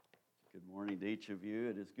Morning to each of you.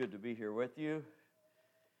 It is good to be here with you.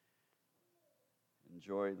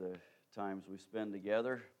 Enjoy the times we spend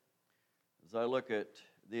together. As I look at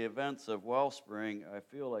the events of Wellspring, I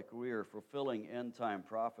feel like we are fulfilling end-time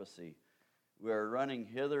prophecy. We are running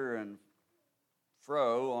hither and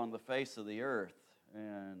fro on the face of the earth,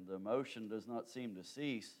 and the motion does not seem to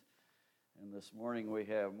cease. And this morning we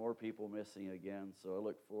have more people missing again, so I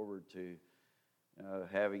look forward to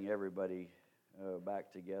having everybody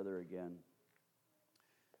back together again.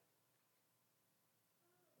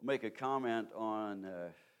 I'll make a comment on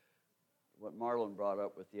what Marlon brought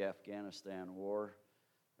up with the Afghanistan war,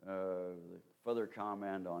 further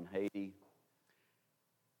comment on Haiti.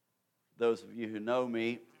 Those of you who know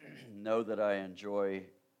me know that I enjoy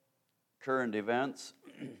current events.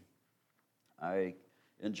 I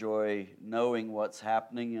enjoy knowing what's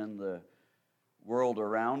happening in the world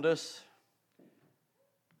around us.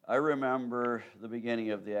 I remember the beginning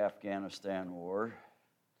of the Afghanistan war,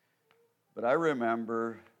 but I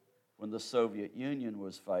remember when the Soviet Union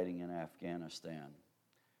was fighting in Afghanistan.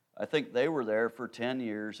 I think they were there for 10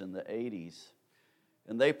 years in the 80s,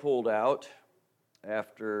 and they pulled out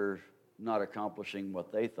after not accomplishing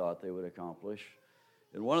what they thought they would accomplish.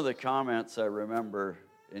 And one of the comments I remember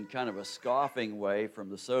in kind of a scoffing way from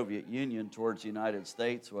the Soviet Union towards the United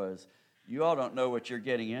States was, "You all don't know what you're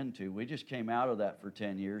getting into. We just came out of that for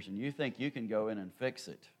 10 years, and you think you can go in and fix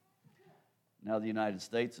it." Now the United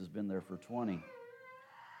States has been there for 20.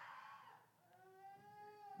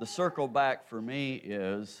 The circle back for me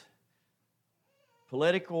is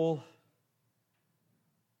political,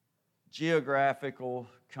 geographical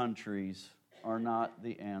countries are not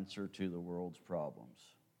the answer to the world's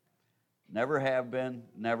problems. Never have been,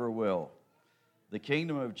 never will. The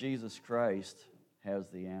kingdom of Jesus Christ has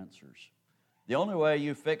the answers. The only way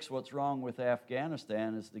you fix what's wrong with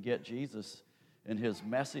Afghanistan is to get Jesus and his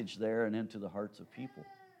message there and into the hearts of people.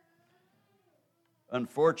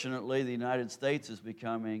 Unfortunately, the United States is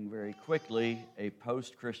becoming very quickly a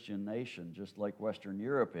post-Christian nation, just like Western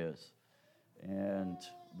Europe is. And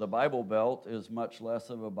the Bible Belt is much less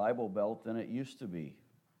of a Bible Belt than it used to be.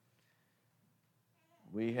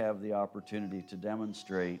 We have the opportunity to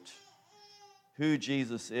demonstrate who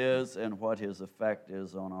Jesus is and what his effect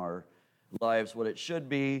is on our lives, what it should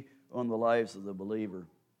be on the lives of the believer.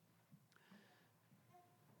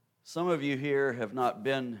 Some of you here have not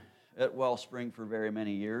been at Wellspring for very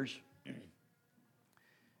many years.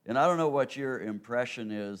 And I don't know what your impression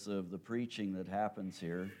is of the preaching that happens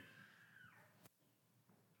here.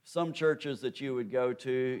 Some churches that you would go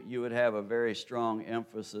to, you would have a very strong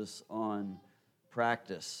emphasis on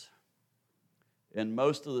practice. And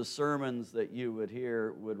most of the sermons that you would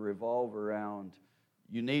hear would revolve around,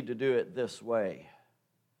 you need to do it this way.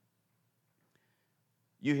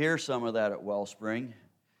 You hear some of that at Wellspring,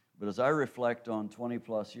 but as I reflect on 20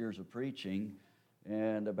 plus years of preaching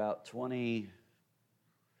and about 20,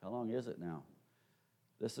 how long is it now?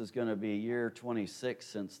 This is going to be year 26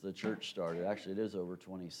 since the church started. Actually, it is over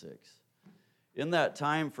 26. In that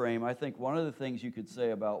time frame, I think one of the things you could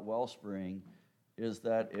say about Wellspring is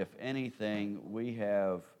that, if anything, we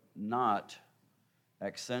have not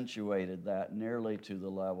accentuated that nearly to the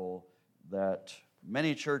level that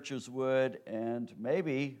many churches would, and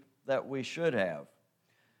maybe that we should have.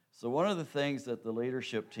 So one of the things that the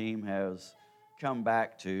leadership team has come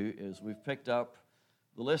back to is we've picked up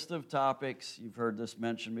the list of topics. You've heard this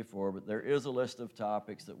mentioned before, but there is a list of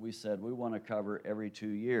topics that we said we want to cover every 2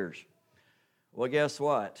 years. Well, guess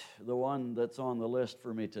what? The one that's on the list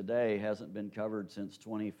for me today hasn't been covered since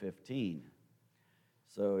 2015.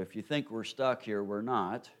 So if you think we're stuck here, we're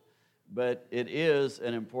not. But it is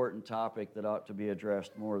an important topic that ought to be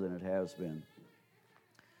addressed more than it has been.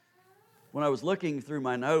 When I was looking through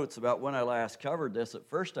my notes about when I last covered this, at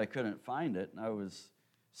first I couldn't find it, and I was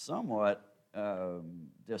somewhat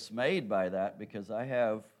dismayed by that, because I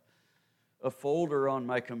have a folder on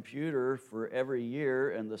my computer for every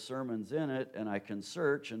year and the sermons in it, and I can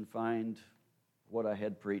search and find what I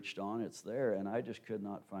had preached on. It's there, and I just could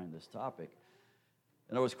not find this topic.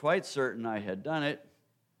 And I was quite certain I had done it.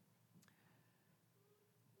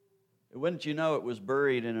 And wouldn't you know, it was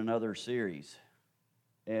buried in another series.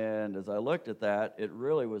 And as I looked at that, it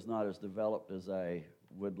really was not as developed as I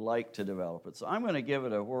would like to develop it. So I'm going to give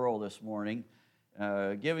it a whirl this morning,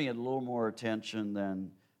 giving it a little more attention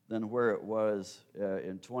than where it was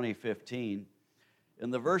in 2015.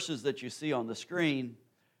 And the verses that you see on the screen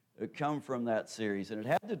come from that series. And it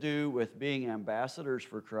had to do with being ambassadors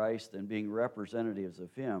for Christ and being representatives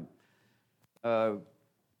of him.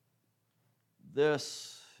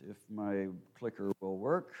 This, if my clicker will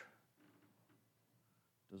work,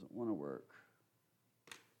 doesn't want to work.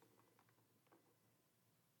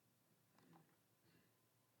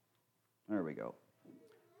 There we go.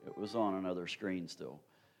 It was on another screen still.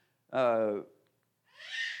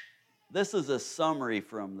 This is a summary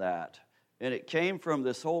from that. And it came from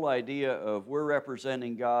this whole idea of we're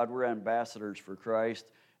representing God, we're ambassadors for Christ.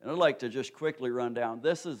 And I'd like to just quickly run down.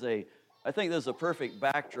 I think this is a perfect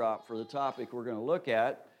backdrop for the topic we're going to look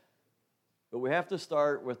at. But we have to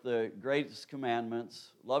start with the greatest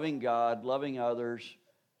commandments, loving God, loving others.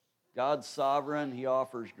 God's sovereign, He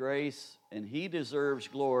offers grace, and He deserves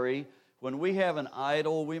glory. When we have an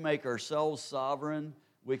idol, we make ourselves sovereign.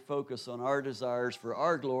 We focus on our desires for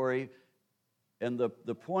our glory. And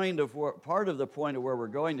part of the point of where we're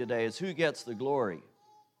going today is who gets the glory.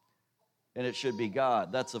 And it should be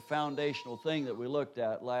God. That's a foundational thing that we looked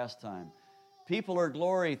at last time. People are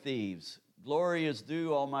glory thieves. Glory is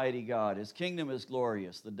due Almighty God. His kingdom is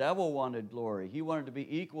glorious. The devil wanted glory. He wanted to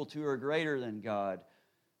be equal to or greater than God,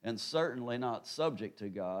 and certainly not subject to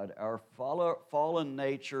God. Our fallen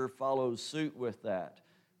nature follows suit with that.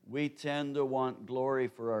 We tend to want glory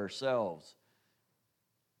for ourselves.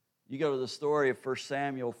 You go to the story of 1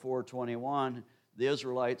 Samuel 4:21. The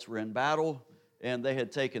Israelites were in battle, and they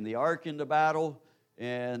had taken the ark into battle,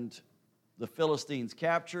 and the Philistines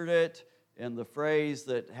captured it. And the phrase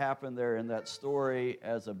that happened there in that story,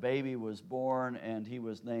 as a baby was born, and he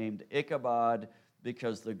was named Ichabod,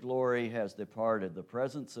 because the glory has departed. The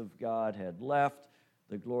presence of God had left.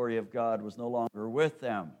 The glory of God was no longer with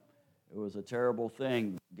them. It was a terrible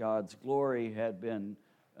thing. God's glory had been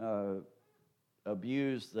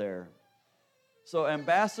abused there. So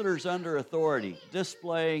ambassadors under authority,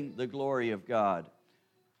 displaying the glory of God.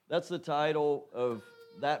 That's the title of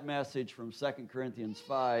that message from 2 Corinthians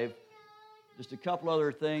 5. Just a couple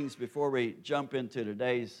other things before we jump into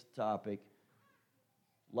today's topic.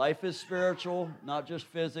 Life is spiritual, not just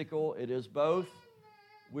physical. It is both.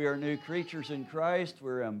 We are new creatures in Christ.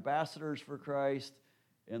 We're ambassadors for Christ.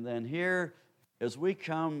 And then here, as we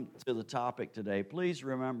come to the topic today, please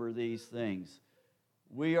remember these things.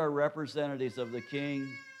 We are representatives of the King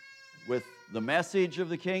with the message of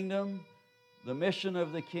the kingdom, the mission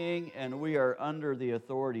of the King, and we are under the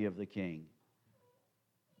authority of the King.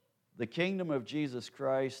 The kingdom of Jesus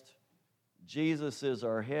Christ, Jesus is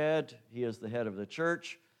our head. He is the head of the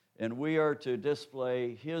church, and we are to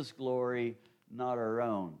display His glory, not our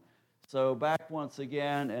own. So back once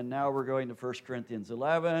again, and now we're going to 1 Corinthians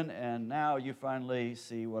 11, and now you finally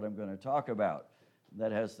see what I'm going to talk about.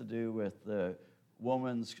 That has to do with the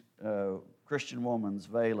Christian woman's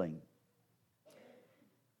veiling.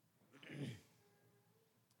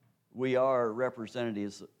 We are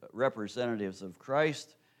representatives of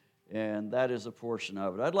Christ, and that is a portion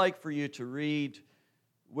of it. I'd like for you to read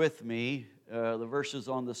with me the verses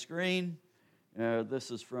on the screen.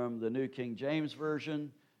 This is from the New King James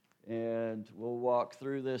Version, and we'll walk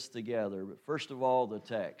through this together. But first of all, the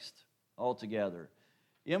text all together.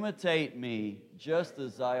 Imitate me, just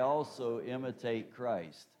as I also imitate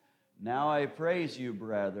Christ. Now I praise you,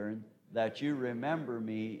 brethren, that you remember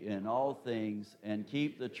me in all things and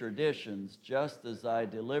keep the traditions just as I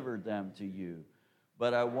delivered them to you.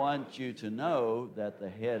 But I want you to know that the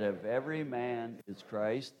head of every man is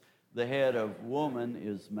Christ, the head of woman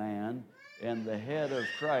is man, and the head of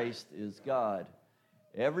Christ is God.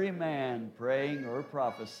 Every man praying or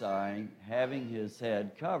prophesying, having his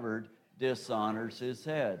head covered, dishonors his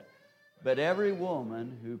head. But every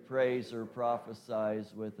woman who prays or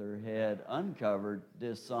prophesies with her head uncovered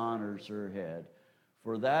dishonors her head.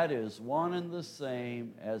 For that is one and the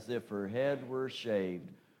same as if her head were shaved.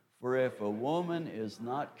 For if a woman is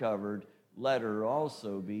not covered, let her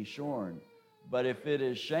also be shorn. But if it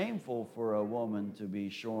is shameful for a woman to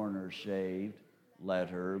be shorn or shaved, let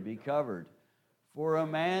her be covered. For a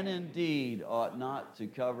man indeed ought not to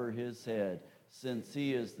cover his head, since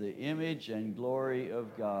he is the image and glory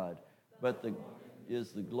of God, but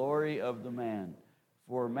is the glory of the man.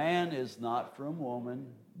 For man is not from woman,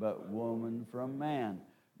 but woman from man.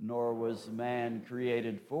 Nor was man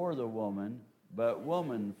created for the woman, but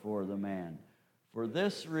woman for the man. For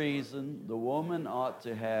this reason, the woman ought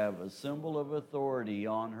to have a symbol of authority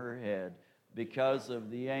on her head because of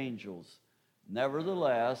the angels.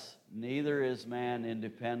 Nevertheless, neither is man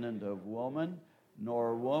independent of woman,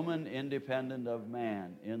 nor woman independent of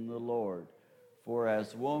man in the Lord. For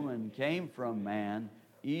as woman came from man,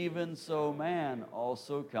 even so man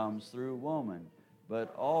also comes through woman.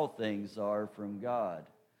 But all things are from God.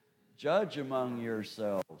 Judge among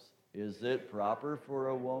yourselves. Is it proper for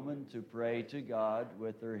a woman to pray to God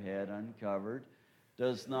with her head uncovered?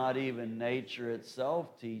 Does not even nature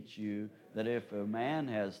itself teach you that if a man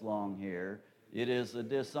has long hair, it is a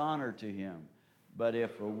dishonor to him? But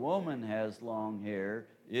if a woman has long hair,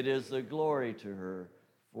 it is a glory to her,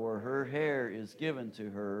 for her hair is given to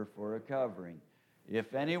her for a covering.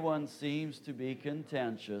 If anyone seems to be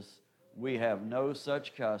contentious, we have no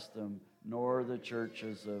such custom, nor the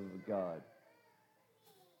churches of God.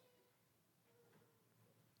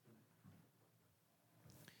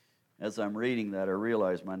 As I'm reading that, I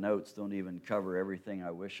realize my notes don't even cover everything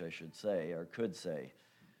I wish I should say or could say.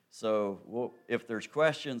 So if there's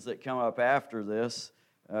questions that come up after this,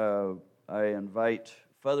 I invite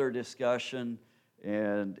further discussion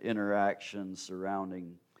and interaction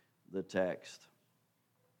surrounding the text.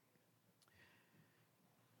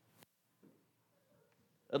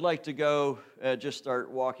 I'd like to go just start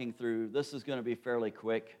walking through. This is going to be fairly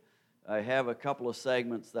quick. I have a couple of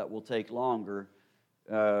segments that will take longer,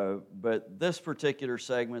 but this particular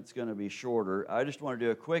segment's going to be shorter. I just want to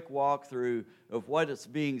do a quick walkthrough of what is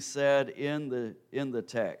being said in the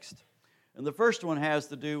text. And the first one has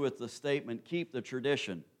to do with the statement, keep the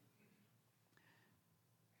tradition.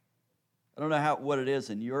 I don't know what it is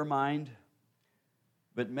in your mind,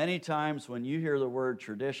 but many times when you hear the word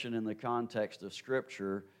tradition in the context of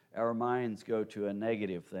Scripture, our minds go to a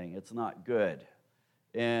negative thing. It's not good.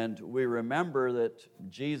 And we remember that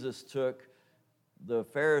Jesus took the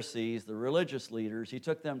Pharisees, the religious leaders, he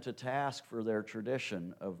took them to task for their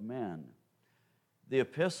tradition of men. The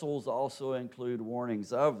epistles also include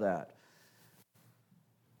warnings of that.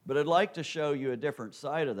 But I'd like to show you a different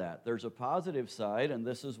side of that. There's a positive side, and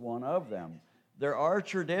this is one of them. There are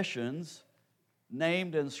traditions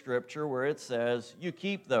named in Scripture where it says you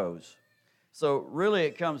keep those. So really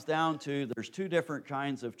it comes down to there's two different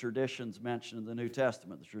kinds of traditions mentioned in the New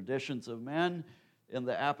Testament. The traditions of men and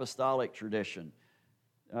the apostolic tradition.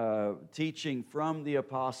 Teaching from the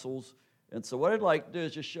apostles. And so what I'd like to do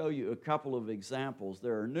is just show you a couple of examples.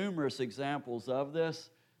 There are numerous examples of this.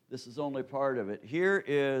 This is only part of it. Here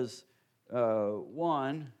is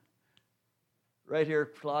one, right here,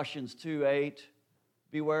 Colossians 2:8.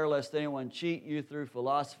 Beware lest anyone cheat you through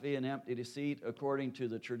philosophy and empty deceit according to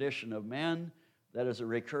the tradition of men. That is a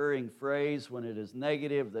recurring phrase when it is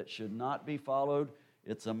negative that should not be followed.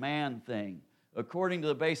 It's a man thing. According to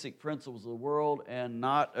the basic principles of the world and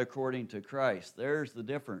not according to Christ. There's the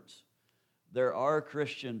difference. There are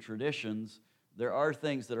Christian traditions. There are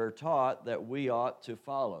things that are taught that we ought to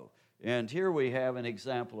follow. And here we have an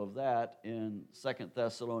example of that in 2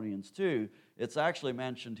 Thessalonians 2. It's actually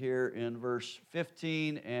mentioned here in verse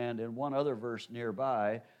 15 and in one other verse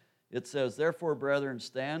nearby. It says, therefore, brethren,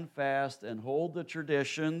 stand fast and hold the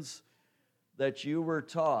traditions that you were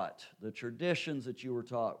taught. The traditions that you were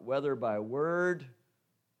taught, whether by word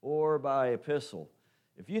or by epistle.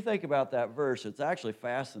 If you think about that verse, it's actually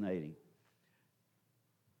fascinating.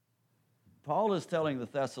 Paul is telling the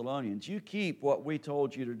Thessalonians, you keep what we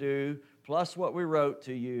told you to do, plus what we wrote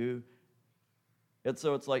to you. And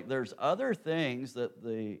so it's like there's other things that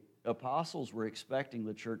the apostles were expecting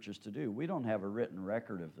the churches to do. We don't have a written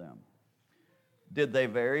record of them. Did they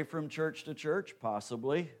vary from church to church?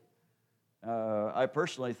 Possibly. I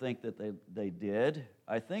personally think that they did.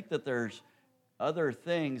 I think that there's other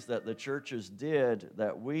things that the churches did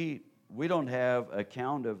that we don't have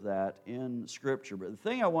account of that in Scripture. But the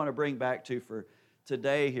thing I want to bring back to for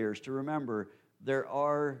today here is to remember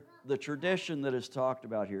the tradition that is talked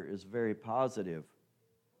about here is very positive.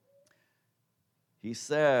 He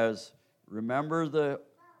says, remember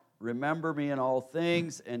me in all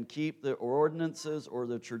things and keep the ordinances or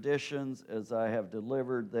the traditions as I have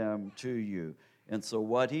delivered them to you. And so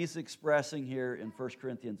what he's expressing here in 1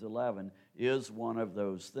 Corinthians 11 is one of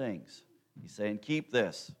those things. He's saying, keep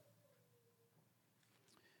this.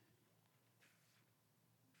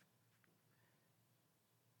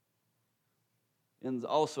 And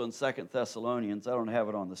also in 2 Thessalonians, I don't have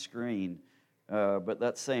it on the screen, but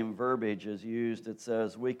that same verbiage is used. It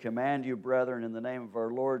says, we command you, brethren, in the name of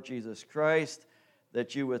our Lord Jesus Christ,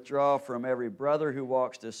 that you withdraw from every brother who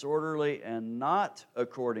walks disorderly and not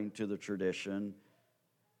according to the tradition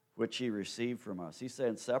which he received from us. He's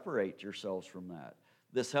saying, separate yourselves from that.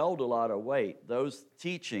 This held a lot of weight, those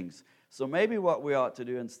teachings. So maybe what we ought to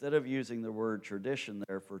do, instead of using the word tradition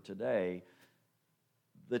there for today,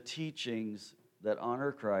 the teachings that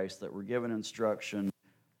honor Christ, that were given instruction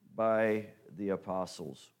by the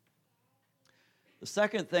apostles. The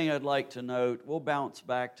second thing I'd like to note, we'll bounce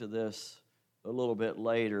back to this a little bit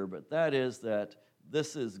later, but that is that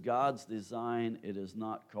this is God's design. It is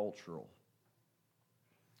not cultural.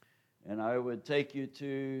 And I would take you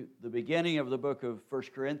to the beginning of the book of 1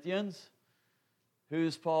 Corinthians.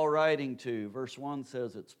 Who's Paul writing to? Verse 1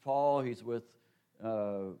 says it's Paul. He's with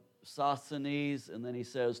Sosthenes, and then he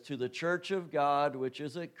says, to the church of God, which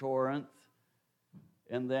is at Corinth.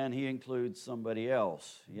 and then he includes somebody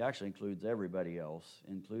else. He actually includes everybody else,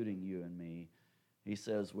 including you and me. He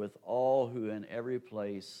says, with all who in every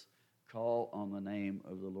place call on the name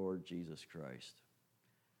of the Lord Jesus Christ.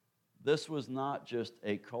 This was not just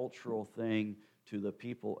a cultural thing to the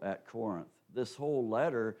people at Corinth. This whole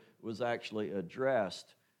letter was actually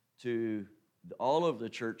addressed to all of the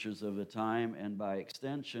churches of the time, and by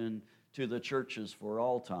extension, to the churches for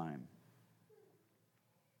all time.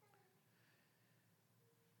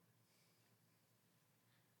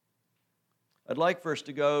 I'd like for us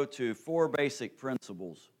to go to 4 basic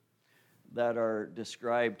principles that are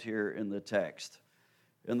described here in the text.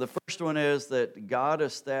 And the first one is that God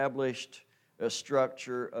established a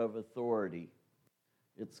structure of authority.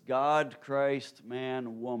 It's God, Christ,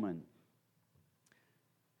 man, woman.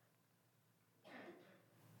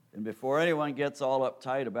 And before anyone gets all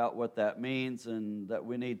uptight about what that means and that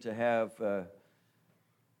we need to have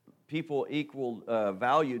people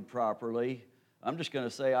valued properly, I'm just going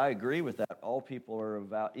to say I agree with that. All people are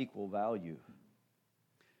of equal value.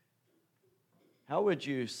 How would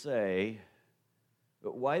you say,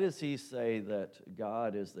 but why does he say that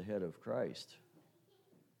God is the head of Christ?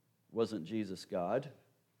 Wasn't Jesus God?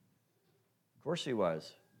 Of course he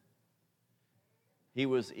was. He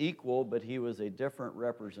was equal, but he was a different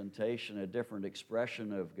representation, a different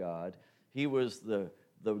expression of God. He was the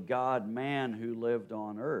God-man who lived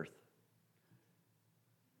on earth.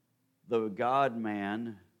 The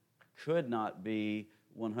God-man could not be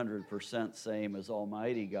 100% same as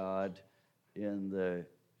Almighty God in the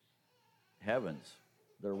heavens.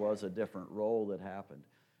 There was a different role that happened.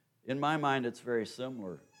 In my mind, it's very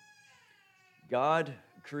similar. God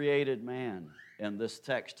created man, and this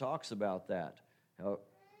text talks about that. How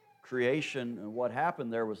creation and what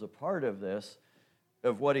happened there was a part of this,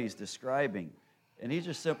 of what he's describing. And he's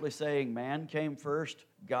just simply saying man came first,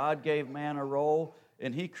 God gave man a role,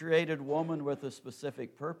 and he created woman with a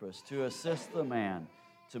specific purpose, to assist the man,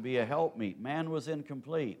 to be a helpmeet. Man was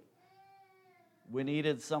incomplete. We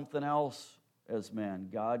needed something else as men.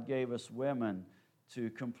 God gave us women to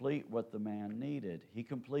complete what the man needed. He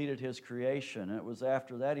completed his creation, and it was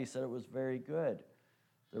after that he said it was very good.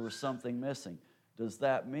 There was something missing. Does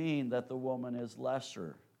that mean that the woman is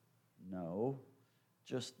lesser? No,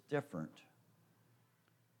 just different.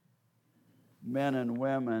 Men and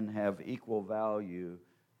women have equal value,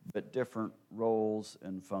 but different roles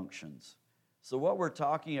and functions. So what we're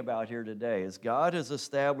talking about here today is God has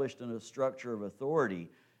established in a structure of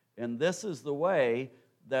authority, and this is the way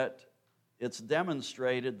that it's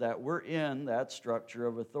demonstrated that we're in that structure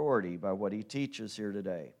of authority by what he teaches here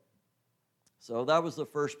today. So that was the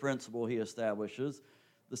first principle he establishes.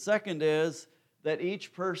 The second is that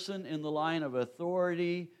each person in the line of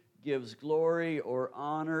authority gives glory or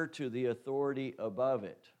honor to the authority above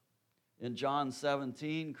it. In John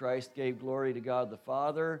 17, Christ gave glory to God the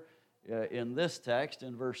Father. In this text,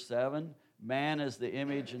 in verse 7, man is the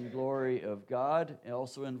image and glory of God.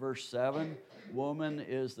 Also in verse 7, woman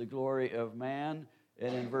is the glory of man.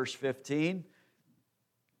 And in verse 15,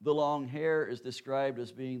 the long hair is described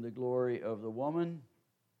as being the glory of the woman.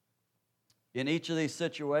 In each of these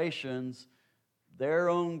situations, their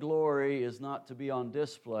own glory is not to be on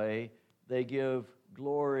display. They give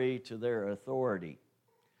glory to their authority.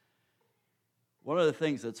 One of the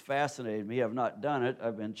things that's fascinated me, I've not done it,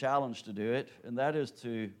 I've been challenged to do it, and that is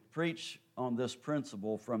to preach on this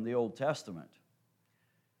principle from the Old Testament.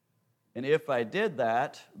 And if I did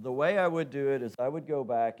that, the way I would do it is I would go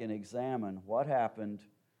back and examine what happened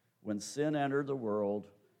when sin entered the world,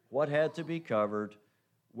 what had to be covered,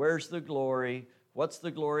 where's the glory, what's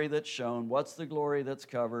the glory that's shown, what's the glory that's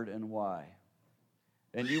covered, and why.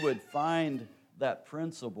 And you would find that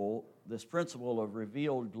principle, this principle of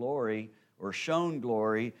revealed glory or shown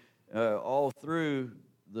glory, all through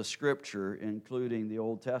the Scripture, including the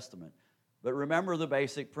Old Testament. But remember the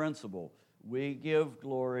basic principle. We give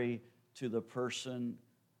glory to the person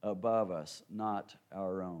above us, not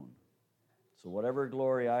our own. So whatever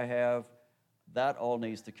glory I have, that all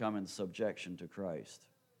needs to come in subjection to Christ.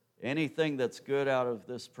 Anything that's good out of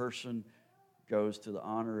this person goes to the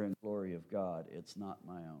honor and glory of God. It's not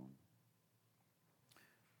my own.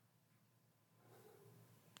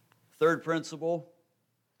 Third principle,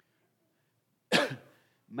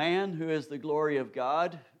 man who is the glory of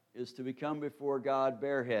God is to become before God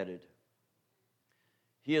bareheaded.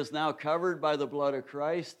 He is now covered by the blood of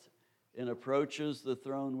Christ and approaches the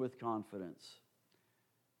throne with confidence.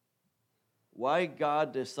 Why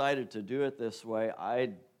God decided to do it this way, I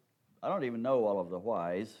don't even know all of the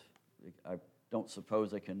whys. I don't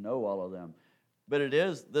suppose I can know all of them. But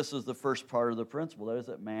this is the first part of the principle, that is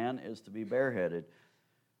that man is to be bareheaded.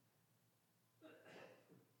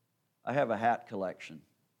 I have a hat collection.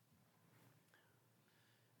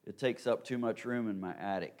 It takes up too much room in my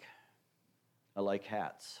attic. I like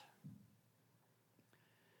hats.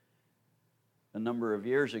 A number of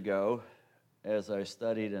years ago, as I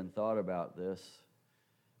studied and thought about this,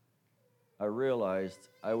 I realized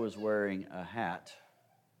I was wearing a hat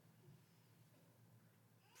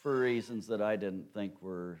for reasons that I didn't think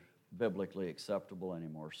were biblically acceptable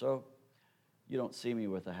anymore. So you don't see me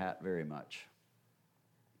with a hat very much.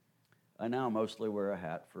 I now mostly wear a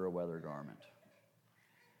hat for a weather garment.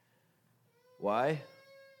 Why?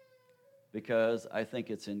 Because I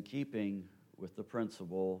think it's in keeping with the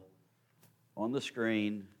principle on the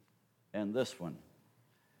screen and this one,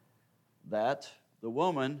 that the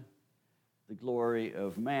woman, the glory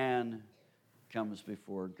of man, comes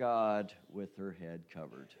before God with her head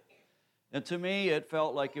covered. And to me, it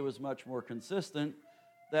felt like it was much more consistent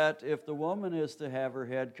that if the woman is to have her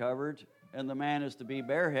head covered and the man is to be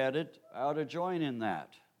bareheaded, I ought to join in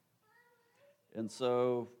that. And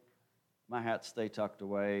so my hats stay tucked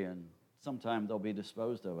away, and sometime they'll be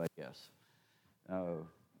disposed of, I guess.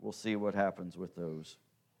 We'll see what happens with those.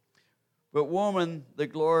 But woman, the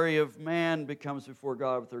glory of man, becomes before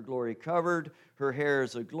God with her glory covered. Her hair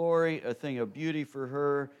is a glory, a thing of beauty for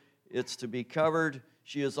her. It's to be covered.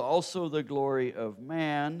 She is also the glory of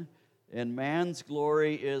man, and man's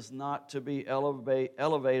glory is not to be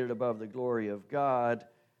elevated above the glory of God.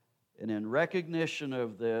 And in recognition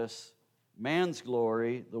of this, man's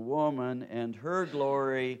glory, the woman, and her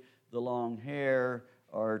glory, the long hair,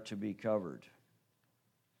 are to be covered.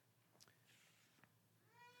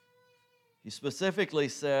 He specifically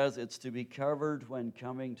says it's to be covered when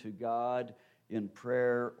coming to God in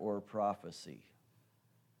prayer or prophecy,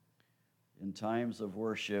 in times of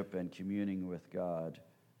worship and communing with God.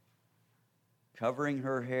 Covering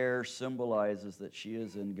her hair symbolizes that she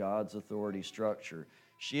is in God's authority structure.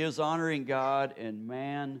 She is honoring God and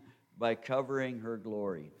man by covering her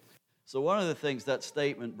glory. So one of the things that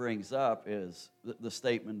statement brings up is the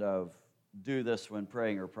statement of do this when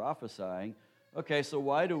praying or prophesying. Okay, so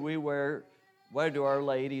why do our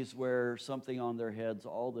ladies wear something on their heads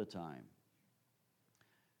all the time?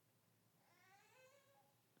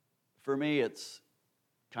 For me, it's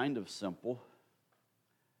kind of simple,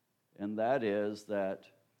 and that is that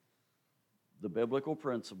the biblical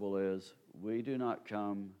principle is we do not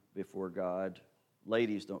come before God,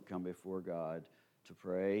 ladies don't come before God to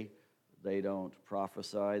pray. They don't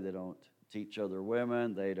prophesy, they don't teach other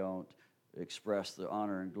women, they don't express the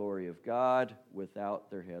honor and glory of God without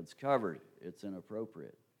their heads covered. It's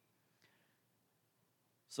inappropriate.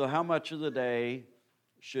 So how much of the day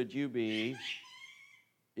should you be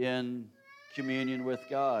in communion with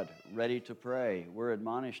God, ready to pray? We're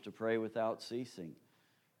admonished to pray without ceasing.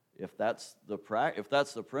 If that's the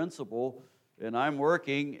principle, and I'm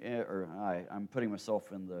working, I'm putting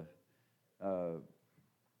myself in the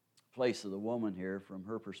place of the woman here from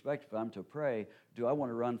her perspective. If I'm to pray, do I want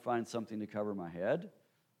to run find something to cover my head?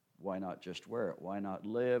 Why not just wear it? Why not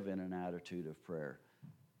live in an attitude of prayer?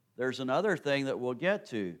 There's another thing that we'll get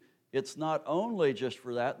to. It's not only just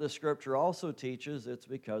for that. The scripture also teaches it's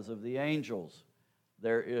because of the angels.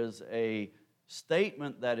 There is a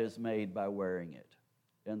statement that is made by wearing it.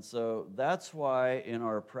 And so that's why in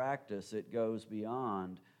our practice it goes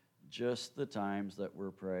beyond just the times that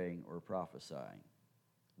we're praying or prophesying.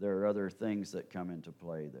 There are other things that come into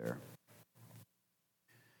play there.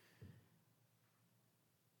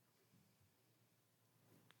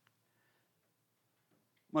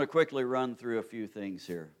 I'm going to quickly run through a few things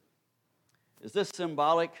here. Is this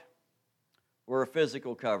symbolic or a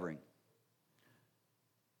physical covering?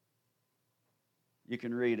 You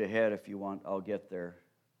can read ahead if you want. I'll get there.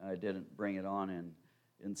 I didn't bring it on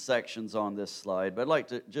in sections on this slide, but I'd like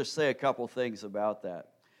to just say a couple things about that.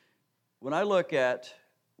 When I look at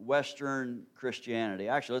Western Christianity,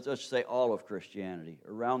 actually let's say all of Christianity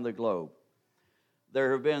around the globe,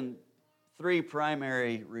 there have been three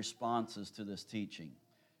primary responses to this teaching.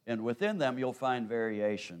 And within them you'll find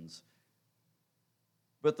variations.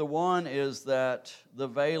 But the one is that the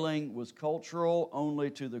veiling was cultural only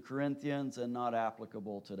to the Corinthians and not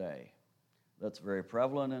applicable today. That's very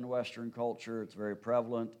prevalent in Western culture. It's very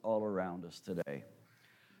prevalent all around us today.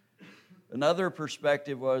 Another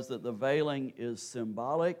perspective was that the veiling is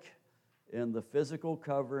symbolic and the physical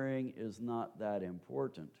covering is not that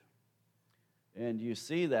important. And you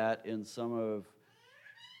see that in some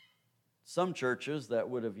churches that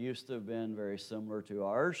would have used to have been very similar to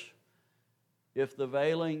ours. If the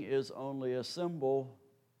veiling is only a symbol,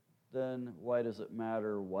 then why does it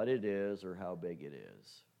matter what it is or how big it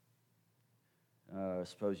is? I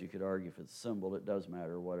suppose you could argue if it's a symbol, it does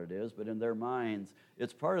matter what it is, but in their minds,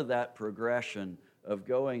 it's part of that progression of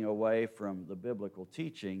going away from the biblical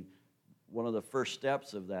teaching. One of the first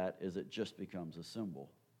steps of that is it just becomes a symbol,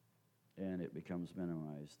 and it becomes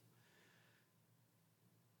minimized.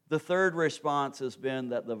 The third response has been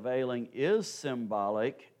that the veiling is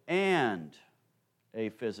symbolic and a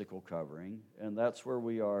physical covering, and that's where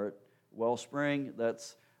we are at Wellspring.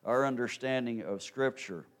 That's our understanding of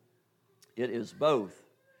Scripture. It is both.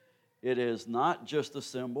 It is not just a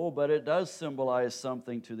symbol, but it does symbolize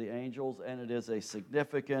something to the angels, and it is a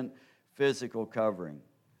significant physical covering.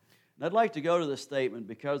 And I'd like to go to this statement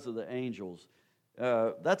because of the angels.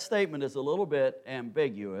 That statement is a little bit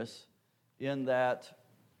ambiguous in that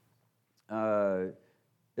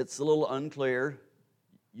it's a little unclear.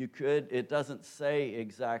 It doesn't say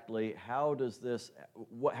exactly how do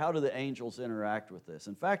the angels interact with this.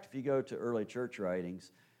 In fact, if you go to early church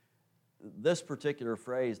writings, this particular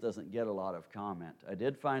phrase doesn't get a lot of comment. I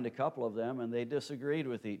did find a couple of them, and they disagreed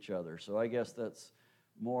with each other. So I guess that's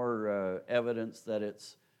more evidence that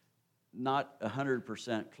it's not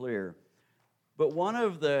 100% clear. But one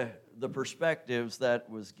of the perspectives that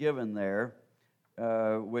was given there,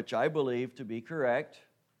 which I believe to be correct,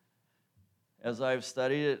 as I've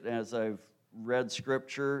studied it, as I've read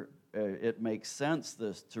Scripture, it makes sense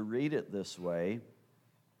to read it this way.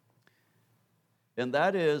 And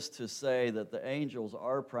that is to say that the angels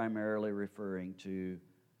are primarily referring to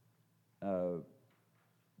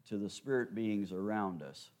the spirit beings around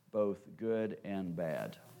us, both good and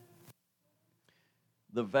bad.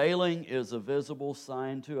 The veiling is a visible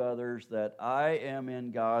sign to others that I am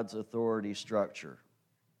in God's authority structure.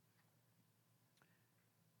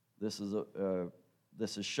 This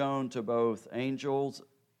is shown to both angels,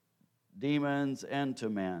 demons, and to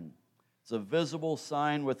men. It's a visible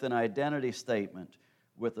sign with an identity statement,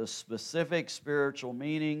 with a specific spiritual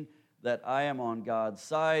meaning that I am on God's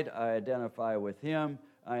side, I identify with Him,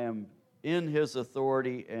 I am in His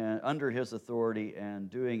authority and under His authority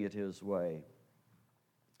and doing it His way.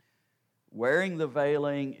 Wearing the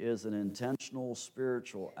veiling is an intentional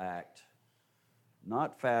spiritual act,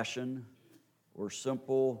 not fashion or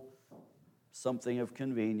simple something of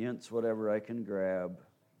convenience, whatever I can grab.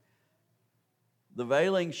 The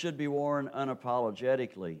veiling should be worn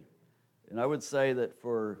unapologetically. And I would say that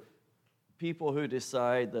for people who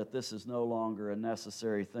decide that this is no longer a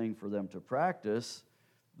necessary thing for them to practice,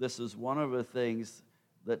 this is one of the things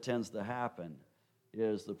that tends to happen,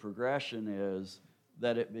 is the progression is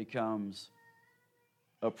that it becomes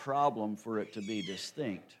a problem for it to be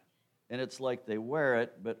distinct. And it's like they wear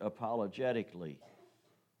it, but apologetically.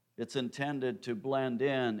 It's intended to blend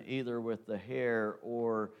in either with the hair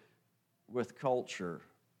or with culture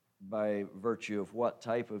by virtue of what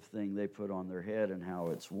type of thing they put on their head and how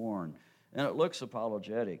it's worn. And it looks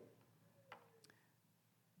apologetic.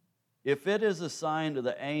 If it is a sign to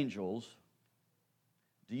the angels,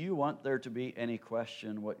 do you want there to be any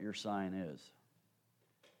question what your sign is?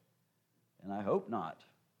 And I hope not.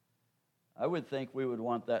 I would think we would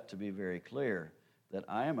want that to be very clear, that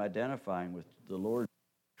I am identifying with the Lord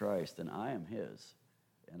Christ and I am His,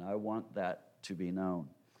 and I want that to be known.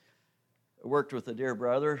 I worked with a dear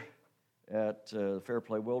brother at the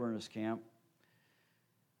Fairplay Wilderness Camp.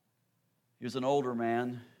 He was an older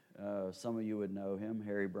man. Some of you would know him,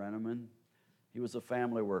 Harry Brenneman. He was a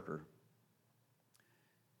family worker.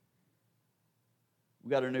 We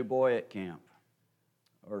got a new boy at camp,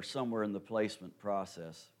 or somewhere in the placement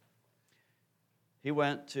process. He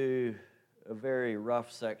went to a very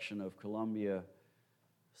rough section of Columbia,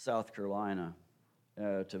 South Carolina,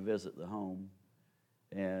 to visit the home.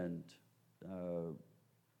 And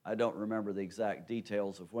I don't remember the exact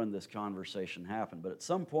details of when this conversation happened, but at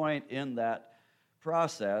some point in that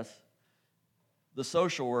process, the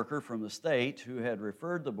social worker from the state who had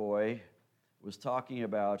referred the boy was talking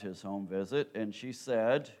about his home visit, and she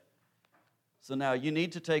said, "So now you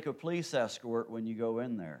need to take a police escort when you go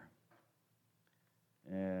in there."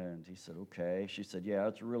 And he said, "Okay." She said, "Yeah,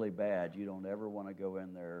 it's really bad. You don't ever want to go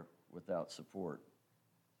in there without support."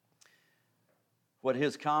 What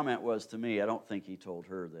his comment was to me, I don't think he told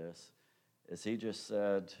her this, is he just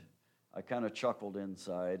said, I kind of chuckled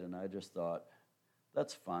inside, and I just thought,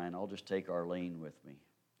 that's fine, I'll just take Arlene with me,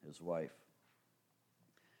 his wife.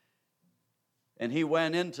 And he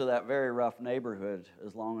went into that very rough neighborhood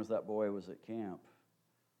as long as that boy was at camp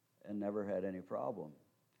and never had any problem.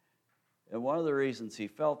 And one of the reasons he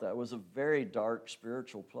felt that was a very dark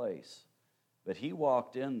spiritual place. But he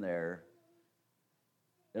walked in there,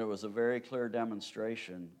 and it was a very clear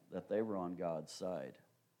demonstration that they were on God's side.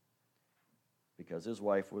 Because his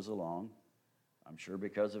wife was along, I'm sure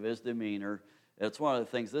because of his demeanor, It's one of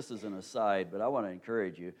the things, this is an aside, but I want to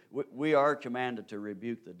encourage you. We are commanded to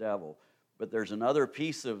rebuke the devil, but there's another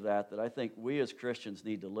piece of that I think we as Christians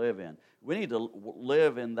need to live in. We need to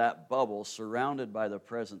live in that bubble surrounded by the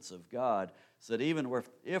presence of God, so that even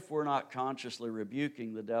if we're not consciously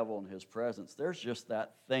rebuking the devil in his presence, there's just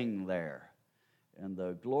that thing there. And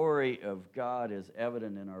the glory of God is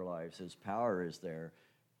evident in our lives. His power is there.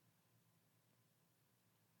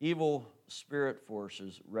 Evil spirit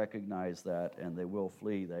forces recognize that, and they will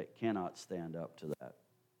flee. They cannot stand up to that.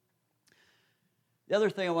 The other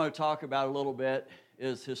thing I want to talk about a little bit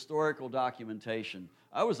is historical documentation.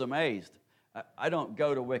 I was amazed. I don't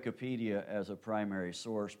go to Wikipedia as a primary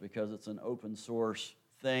source because it's an open source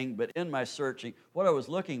thing, but in my searching, what I was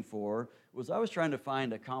looking for was I was trying to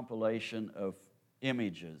find a compilation of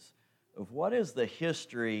images of what is the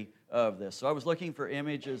history of this. So I was looking for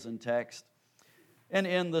images and text. And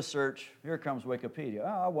in the search, here comes Wikipedia.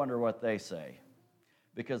 Oh, I wonder what they say.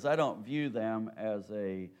 Because I don't view them as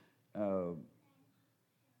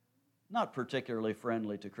not particularly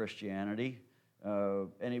friendly to Christianity.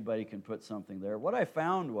 Anybody can put something there. What I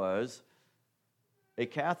found was a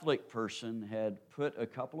Catholic person had put a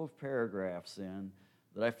couple of paragraphs in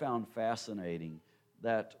that I found fascinating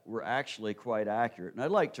that were actually quite accurate. And I'd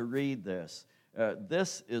like to read this.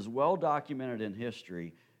 This is well documented in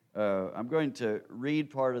history. I'm going to read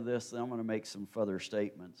part of this, then I'm going to make some further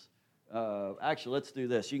statements. Actually, let's do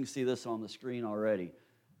this. You can see this on the screen already.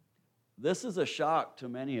 This is a shock to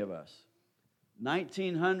many of us.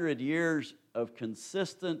 1900 years of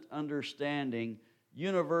consistent understanding,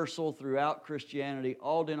 universal throughout Christianity,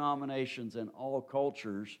 all denominations and all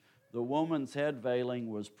cultures, the woman's head veiling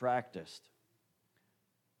was practiced.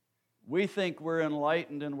 We think we're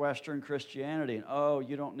enlightened in Western Christianity, and oh,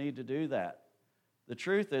 you don't need to do that. The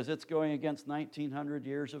truth is, it's going against 1900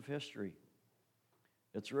 years of history.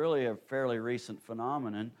 It's really a fairly recent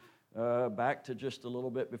phenomenon, back to just a little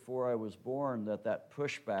bit before I was born, that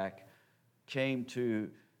pushback came to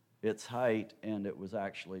its height and it was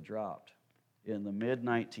actually dropped in the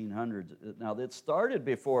mid-1900s. Now, it started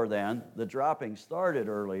before then. The dropping started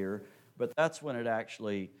earlier, but that's when it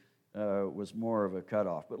actually was more of a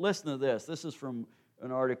cutoff. But listen to this. This is from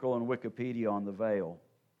an article in Wikipedia on the veil.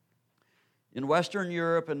 In Western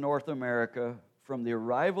Europe and North America, from the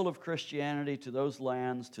arrival of Christianity to those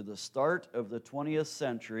lands to the start of the 20th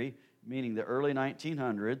century, meaning the early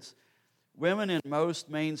 1900s, women in most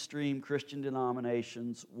mainstream Christian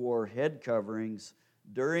denominations wore head coverings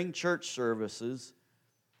during church services,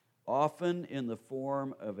 often in the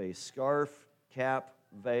form of a scarf, cap,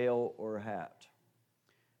 veil, or hat.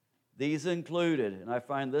 These included, and I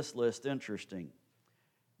find this list interesting,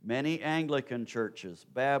 many Anglican churches,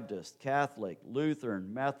 Baptist, Catholic,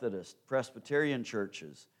 Lutheran, Methodist, Presbyterian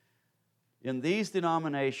churches. In these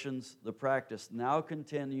denominations, the practice now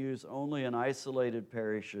continues only in isolated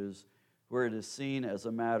parishes where it is seen as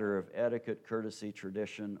a matter of etiquette, courtesy,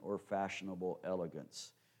 tradition, or fashionable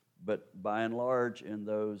elegance. But by and large, in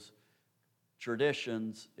those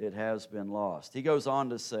traditions, it has been lost. He goes on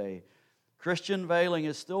to say, Christian veiling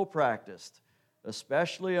is still practiced,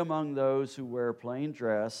 especially among those who wear plain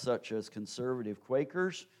dress, such as conservative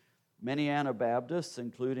Quakers, many Anabaptists,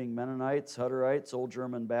 including Mennonites, Hutterites, Old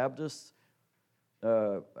German Baptists,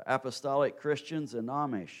 Apostolic Christians, and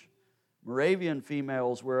Amish. Moravian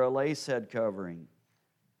females wear a lace head covering.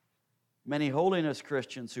 Many holiness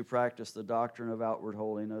Christians who practice the doctrine of outward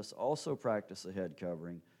holiness also practice a head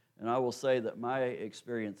covering. And I will say that my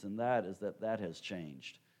experience in that is that has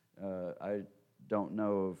changed. I don't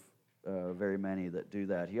know of very many that do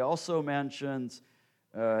that. He also mentions,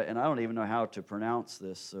 and I don't even know how to pronounce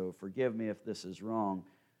this, so forgive me if this is wrong,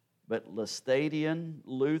 but Laestadian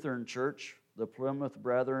Lutheran Church, the Plymouth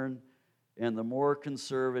Brethren, and the more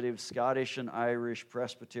conservative Scottish and Irish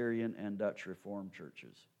Presbyterian and Dutch Reformed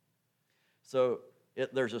churches. So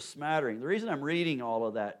there's a smattering. The reason I'm reading all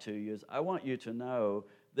of that to you is I want you to know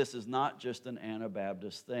this is not just an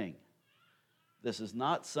Anabaptist thing. This is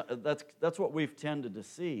not, that's what we've tended to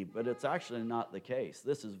see, but it's actually not the case.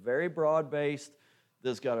 This is very broad-based. This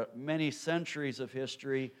has got many centuries of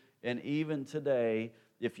history, and even today,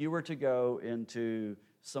 if you were to go into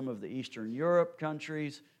some of the Eastern Europe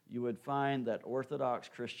countries, you would find that Orthodox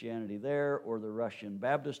Christianity there, or the Russian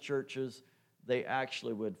Baptist churches, they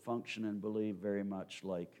actually would function and believe very much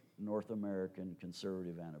like North American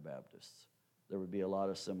conservative Anabaptists. There would be a lot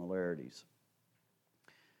of similarities.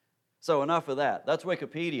 So enough of that. That's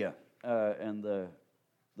Wikipedia, and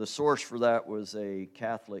the source for that was a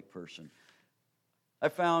Catholic person. I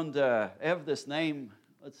found, I have this name,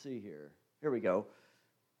 let's see here. Here we go.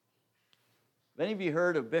 Have any of you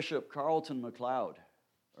heard of Bishop Carlton McLeod?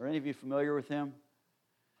 Are any of you familiar with him?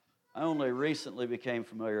 I only recently became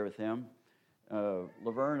familiar with him.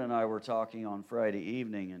 Laverne and I were talking on Friday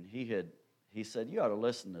evening, and he said, you ought to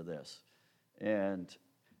listen to this. And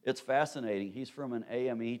it's fascinating. He's from an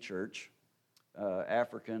AME church,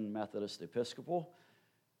 African Methodist Episcopal,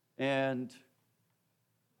 and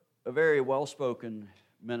a very well-spoken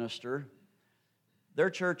minister. Their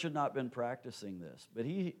church had not been practicing this, but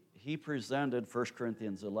he presented 1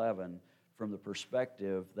 Corinthians 11 from the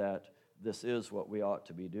perspective that this is what we ought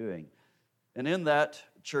to be doing. And in that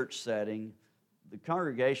church setting, the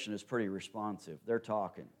congregation is pretty responsive. They're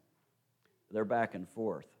talking. They're back and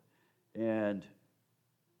forth. And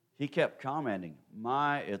he kept commenting,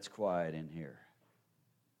 it's quiet in here.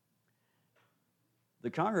 The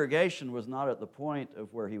congregation was not at the point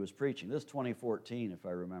of where he was preaching. This is 2014, if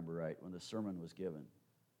I remember right, when the sermon was given.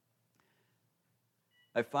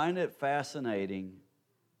 I find it fascinating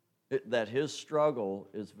that his struggle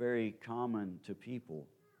is very common to people.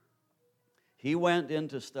 He went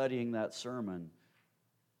into studying that sermon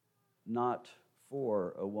not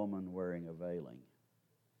for a woman wearing a veiling.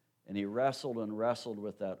 And he wrestled and wrestled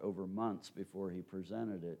with that over months before he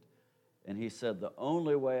presented it. And he said, the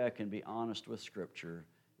only way I can be honest with Scripture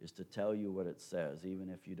is to tell you what it says, even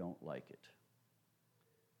if you don't like it.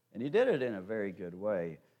 And he did it in a very good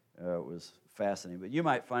way. It was fascinating. But you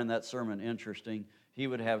might find that sermon interesting. He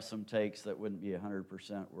would have some takes that wouldn't be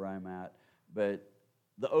 100% where I'm at. But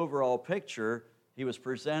the overall picture, he was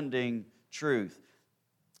presenting truth.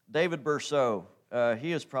 David Berceau,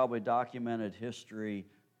 he has probably documented history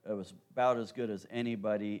about as good as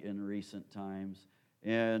anybody in recent times.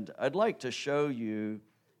 And I'd like to show you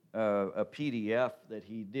a PDF that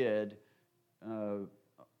he did, and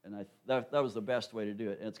that was the best way to do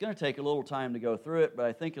it. And it's going to take a little time to go through it, but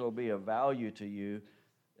I think it'll be of value to you.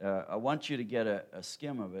 I want you to get a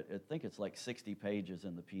skim of it. I think it's like 60 pages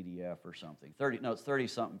in the PDF or something. It's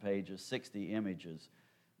 30-something pages, 60 images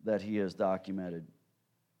that he has documented.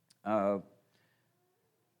 Along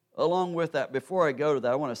with that, before I go to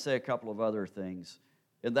that, I want to say a couple of other things.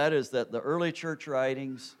 And that is that the early church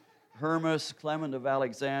writings, Hermas, Clement of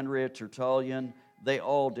Alexandria, Tertullian, they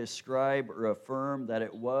all describe or affirm that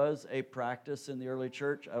it was a practice in the early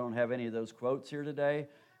church. I don't have any of those quotes here today,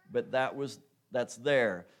 but that's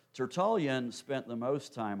there. Tertullian spent the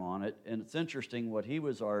most time on it, and it's interesting what he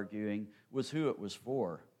was arguing was who it was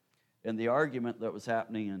for. And the argument that was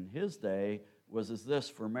happening in his day was, is this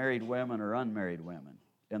for married women or unmarried women?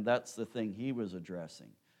 And that's the thing he was addressing.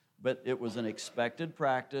 But it was an expected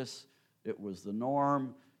practice. It was the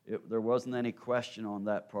norm. There wasn't any question on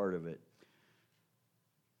that part of it.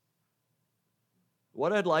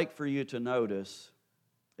 What I'd like for you to notice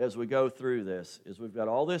as we go through this is we've got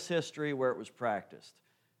all this history where it was practiced.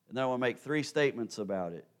 And then I want to make 3 statements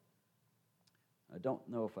about it. I don't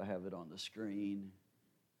know if I have it on the screen.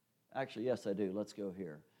 Actually, yes, I do. Let's go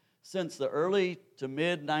here. Since the early to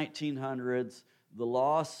mid-1900s, the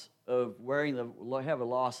loss of have a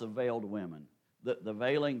loss of veiled women. The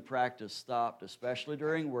veiling practice stopped, especially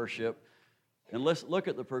during worship. And let's look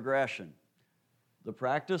at the progression. The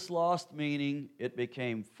practice lost meaning. It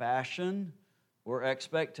became fashion or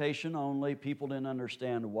expectation only. People didn't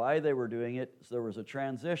understand why they were doing it. So there was a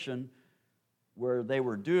transition where they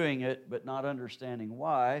were doing it but not understanding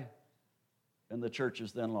why, and the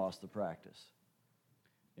churches then lost the practice.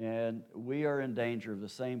 And we are in danger of the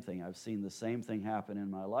same thing. I've seen the same thing happen in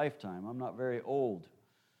my lifetime. I'm not very old.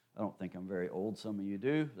 I don't think I'm very old. Some of you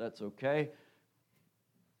do. That's okay.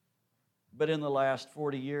 But in the last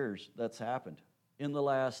 40 years, that's happened. In the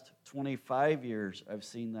last 25 years, I've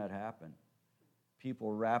seen that happen.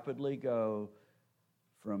 People rapidly go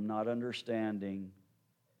from not understanding,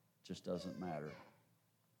 just doesn't matter.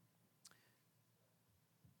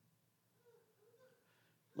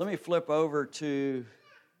 Let me flip over to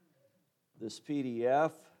this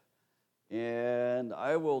PDF, and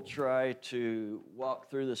I will try to walk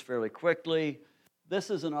through this fairly quickly.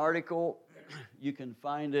 This is an article. You can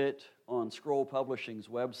find it on Scroll Publishing's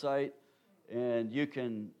website, and you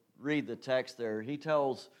can read the text there. He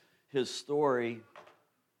tells his story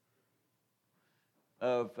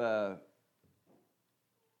of, come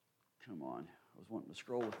on, I was wanting to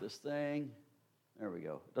scroll with this thing. There we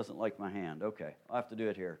go. It doesn't like my hand. Okay, I'll have to do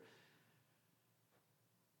it here.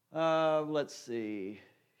 Let's see.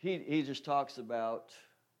 He just talks about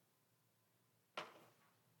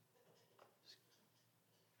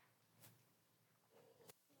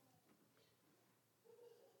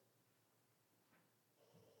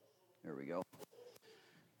there we go.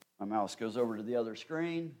 My mouse goes over to the other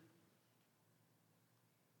screen.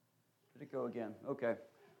 Did it go again? Okay.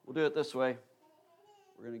 We'll do it this way.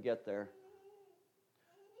 We're going to get there.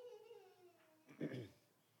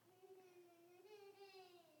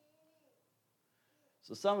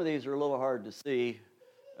 So some of these are a little hard to see.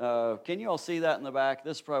 Can you all see that in the back?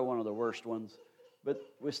 This is probably one of the worst ones. But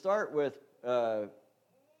we start with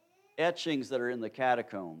etchings that are in the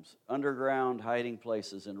catacombs, underground hiding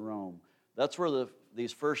places in Rome. That's where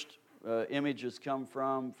these first images come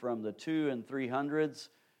from the 200s and 300s,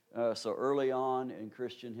 so early on in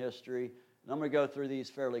Christian history. And I'm going to go through these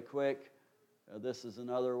fairly quick. This is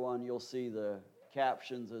another one. You'll see the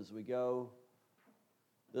captions as we go.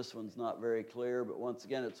 This one's not very clear, but once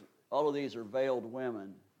again, all of these are veiled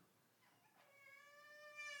women.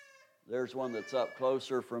 There's one that's up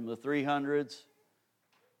closer from the 300s.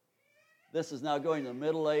 This is now going to the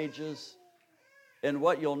Middle Ages. And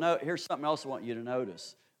what you'll note, here's something else I want you to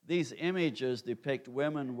notice. These images depict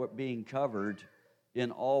women being covered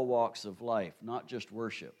in all walks of life, not just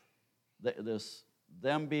worship.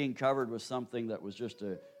 Them being covered was something that was just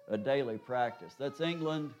a daily practice. That's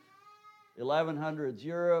England, 1100s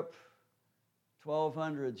Europe,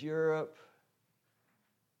 1200s Europe,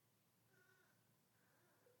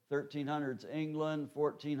 1300s England,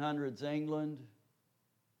 1400s England,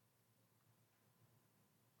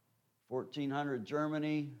 1400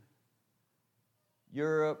 Germany,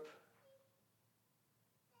 Europe,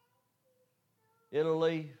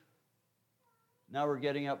 Italy. Now we're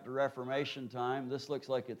getting up to Reformation time. This looks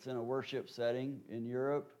like it's in a worship setting in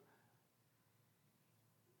Europe.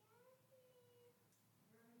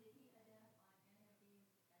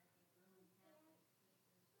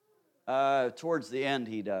 Towards the end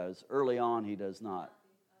he does. Early on he does not.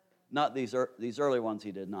 Not these early ones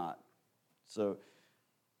he did not. So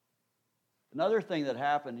another thing that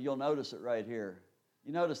happened, you'll notice it right here.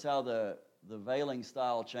 You notice how the veiling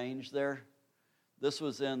style changed there? This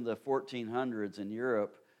was in the 1400s in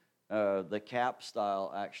Europe. The cap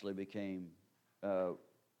style actually became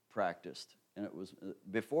practiced. And it was,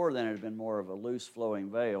 before then it had been more of a loose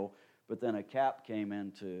flowing veil, but then a cap came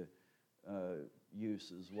into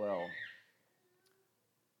use as well.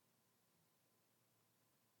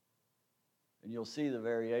 And you'll see the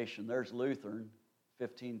variation. There's Lutheran,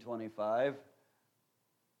 1525.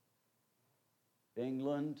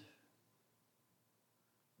 England.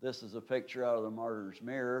 This is a picture out of the Martyr's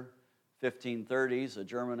Mirror, 1530s, a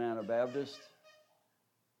German Anabaptist.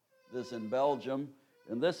 This in Belgium.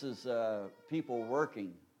 And this is people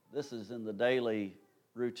working. This is in the daily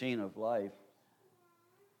routine of life.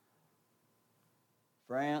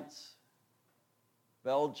 France,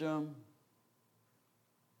 Belgium,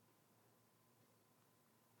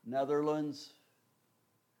 Netherlands.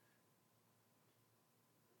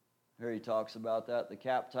 Here he talks about that. The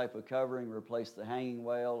cap type of covering replaced the hanging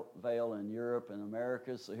veil in Europe and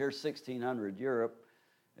America. So here's 1600 Europe,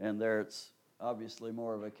 and there it's obviously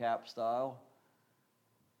more of a cap style.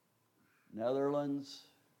 Netherlands,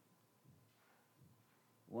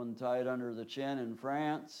 one tied under the chin in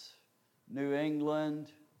France. New England,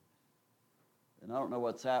 and I don't know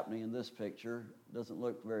what's happening in this picture. It doesn't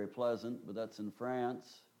look very pleasant, but that's in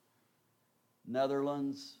France.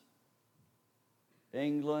 Netherlands,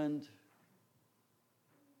 England,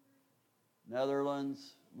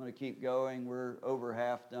 Netherlands. I'm going to keep going. We're over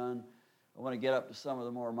half done. I want to get up to some of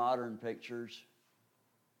the more modern pictures.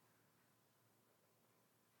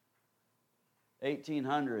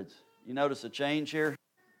 1800s. You notice a change here?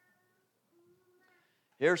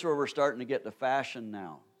 Here's where we're starting to get to fashion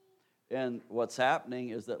now. And what's happening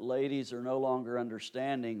is that ladies are no longer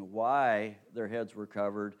understanding why their heads were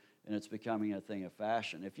covered, and it's becoming a thing of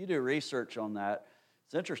fashion. If you do research on that,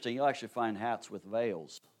 it's interesting. You'll actually find hats with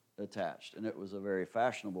veils attached, and it was a very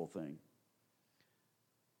fashionable thing.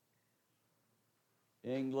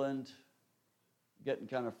 England, getting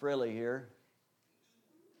kind of frilly here.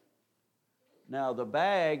 Now, the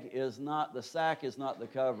sack is not the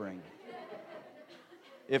covering.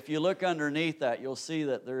 If you look underneath that, you'll see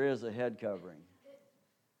that there is a head covering.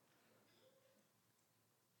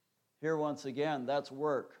 Here, once again, that's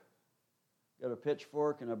work. Got a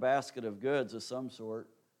pitchfork and a basket of goods of some sort,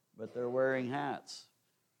 but they're wearing hats.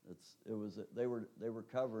 They were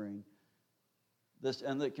covering this,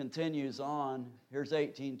 and it continues on. Here's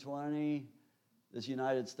 1820. This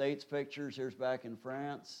United States pictures. Here's back in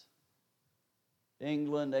France.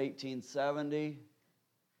 England, 1870.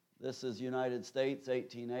 This is United States,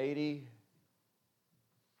 1880.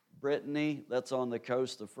 Brittany, that's on the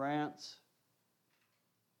coast of France.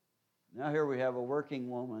 Now here we have a working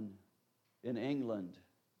woman in England,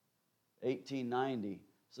 1890.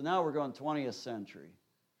 So now we're going 20th century.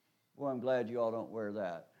 Boy, I'm glad you all don't wear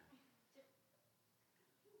that.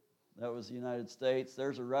 That was the United States.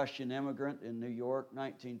 There's a Russian immigrant in New York,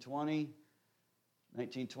 1920.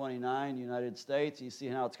 1929, United States. You see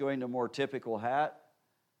how it's going to a more typical hat.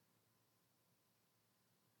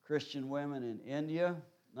 Christian women in India,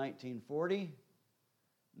 1940.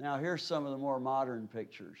 Now here's some of the more modern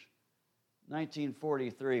pictures.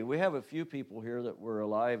 1943. We have a few people here that were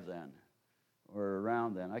alive then, or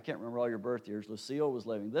around then. I can't remember all your birth years. Lucille was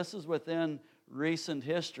living. This is within recent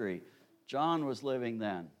history. John was living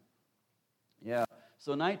then. Yeah.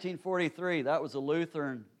 So 1943, that was a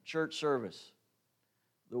Lutheran church service.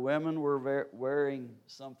 The women were wearing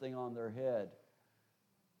something on their head.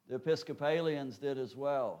 The Episcopalians did as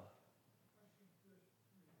well.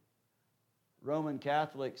 Roman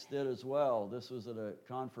Catholics did as well. This was at a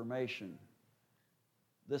confirmation.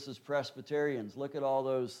 This is Presbyterians. Look at all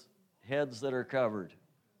those heads that are covered.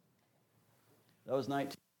 That was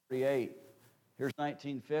 1948. Here's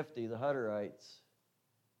 1950, the Hutterites.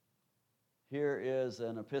 Here is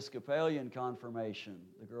an Episcopalian confirmation.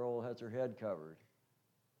 The girl has her head covered.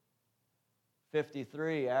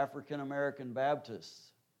 53, African American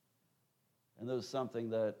Baptists. And this is something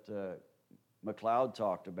that McLeod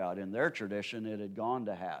talked about. In their tradition, it had gone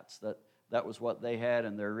to hats. That was what they had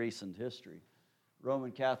in their recent history.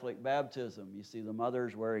 Roman Catholic baptism, you see the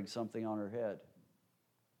mother's wearing something on her head.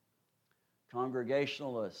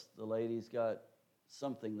 Congregationalists, the lady's got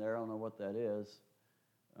something there, I don't know what that is.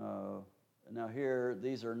 Now here,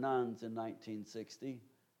 these are nuns in 1960.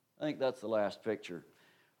 I think that's the last picture.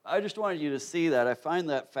 I just wanted you to see that. I find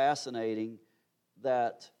that fascinating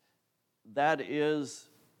that is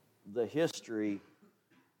the history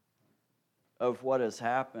of what has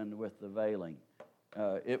happened with the veiling.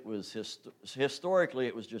 It was historically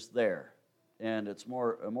it was just there, and it's a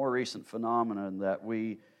more recent phenomenon that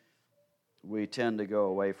we tend to go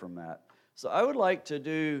away from that. So I would like to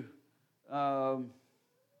do,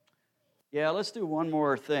 let's do one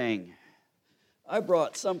more thing. I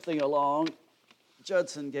brought something along.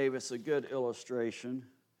 Judson gave us a good illustration.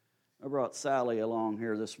 I brought Sally along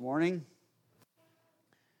here this morning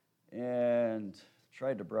and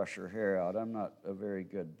tried to brush her hair out. I'm not a very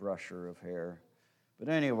good brusher of hair. But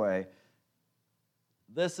anyway,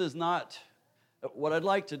 this is not, what I'd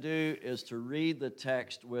like to do is to read the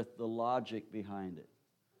text with the logic behind it.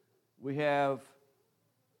 We have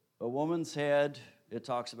a woman's head. It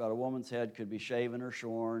talks about a woman's head could be shaven or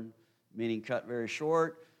shorn, meaning cut very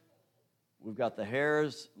short. We've got the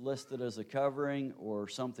hairs listed as a covering or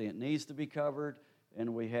something that needs to be covered,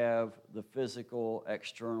 and we have the physical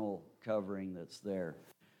external covering that's there.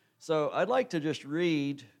 So I'd like to just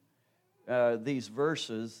read these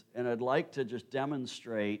verses, and I'd like to just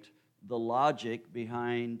demonstrate the logic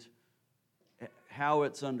behind how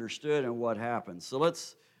it's understood and what happens. So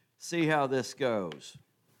let's see how this goes.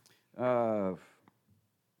 And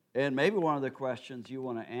maybe one of the questions you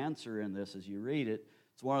want to answer in this as you read it,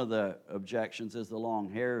 it's one of the objections, is the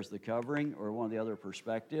long hair is the covering, or one of the other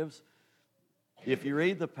perspectives. If you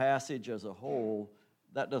read the passage as a whole,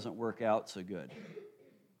 that doesn't work out so good,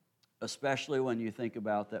 especially when you think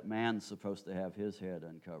about that man's supposed to have his head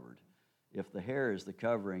uncovered. If the hair is the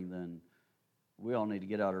covering, then we all need to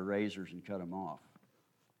get out our razors and cut them off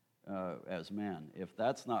as men. If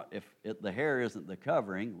the hair isn't the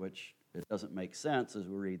covering, which it doesn't make sense as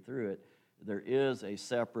we read through it, there is a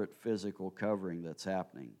separate physical covering that's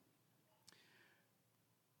happening.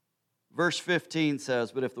 Verse 15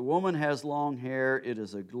 says, "But if the woman has long hair, it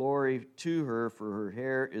is a glory to her, for her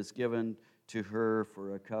hair is given to her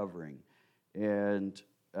for a covering." And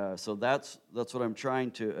so that's what I'm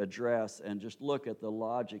trying to address, and just look at the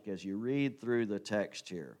logic as you read through the text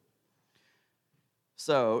here.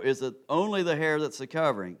 So, is it only the hair that's the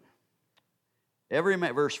covering?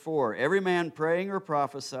 Verse 4, "Every man praying or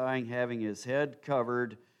prophesying, having his head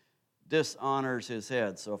covered, dishonors his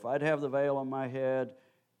head." So if I'd have the veil on my head,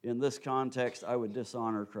 in this context, I would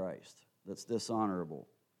dishonor Christ. That's dishonorable.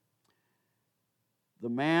 "The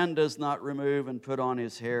man does not remove and put on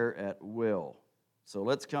his hair at will." So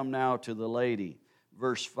let's come now to the lady.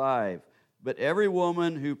 Verse 5, "But every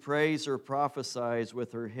woman who prays or prophesies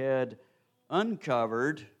with her head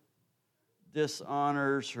uncovered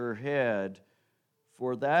dishonors her head,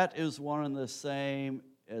 for that is one and the same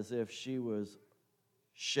as if she was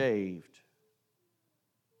shaved."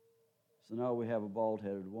 So now we have a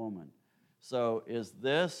bald-headed woman. So is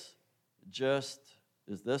this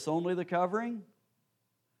only the covering?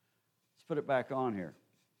 Let's put it back on here.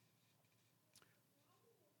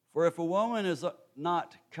 "For if a woman is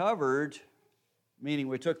not covered," meaning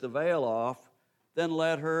we took the veil off, "then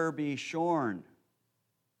let her be shorn."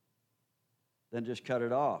 Then just cut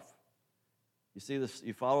it off. You see this?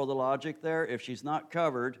 You follow the logic there? If she's not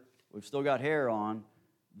covered, we've still got hair on,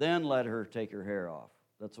 then let her take her hair off.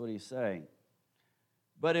 That's what he's saying.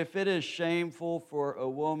 But if it is shameful for a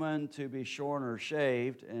woman to be shorn or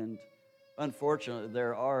shaved, and unfortunately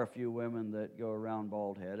there are a few women that go around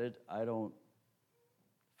bald-headed, I don't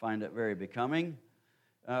find it very becoming.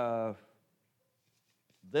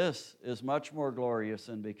 This is much more glorious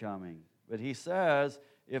and becoming. But he says,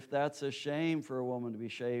 if that's a shame for a woman to be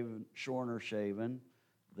shorn or shaven,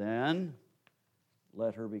 then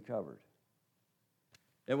let her be covered.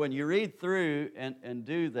 And when you read through and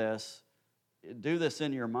do this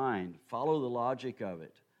in your mind. Follow the logic of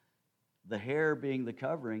it. The hair being the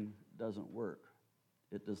covering doesn't work.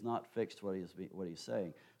 It does not fix what he's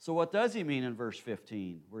saying. So what does he mean in verse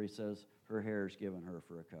 15 where he says her hair is given her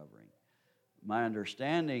for a covering? My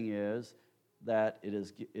understanding is that it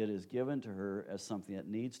is given to her as something that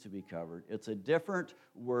needs to be covered. It's a different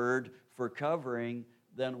word for covering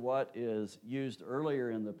than what is used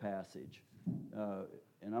earlier in the passage.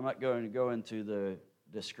 And I'm not going to go into the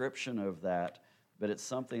description of that, but it's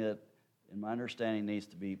something that, in my understanding, needs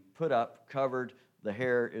to be put up, covered. The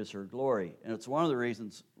hair is her glory. And it's one of the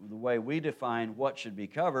reasons, the way we define what should be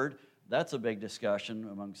covered, that's a big discussion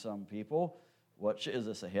among some people. Is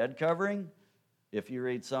this a head covering? If you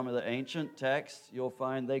read some of the ancient texts, you'll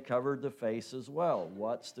find they covered the face as well.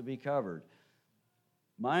 What's to be covered?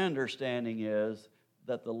 My understanding is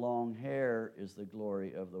that the long hair is the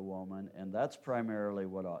glory of the woman, and that's primarily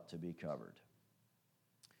what ought to be covered.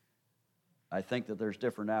 I think that there's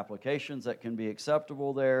different applications that can be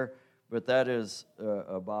acceptable there, but that is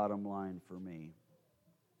a bottom line for me.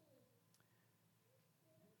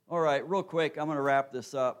 All right, real quick, I'm going to wrap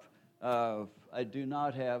this up. I do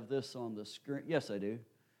not have this on the screen. Yes, I do.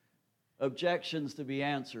 Objections to be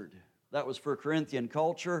answered. That was for Corinthian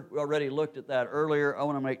culture. We already looked at that earlier. I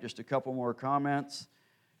want to make just a couple more comments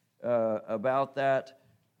about that.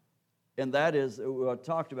 And that is, we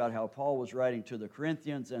talked about how Paul was writing to the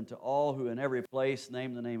Corinthians and to all who in every place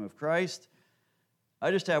name the name of Christ.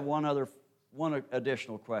 I just have one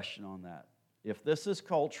additional question on that. If this is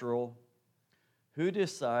cultural, who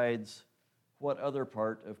decides what other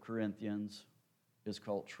part of Corinthians is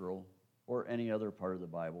cultural, or any other part of the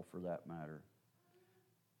Bible for that matter?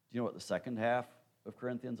 Do you know what the second half of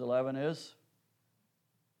Corinthians 11 is?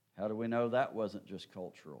 How do we know that wasn't just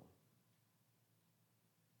cultural?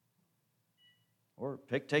 Or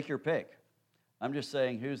take your pick. I'm just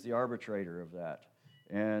saying, who's the arbitrator of that?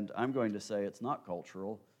 And I'm going to say it's not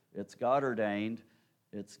cultural. It's God ordained,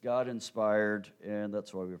 it's God inspired, and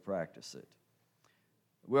that's why we practice it.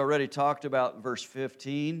 We already talked about verse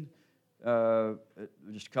 15. Just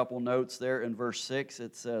a couple notes there. In verse 6,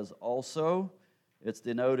 it says also. It's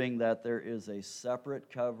denoting that there is a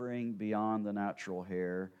separate covering beyond the natural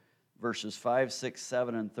hair. Verses 5, 6,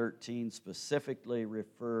 7, and 13 specifically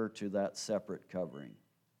refer to that separate covering.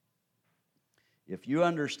 If you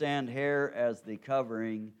understand hair as the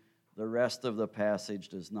covering, the rest of the passage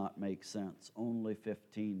does not make sense. Only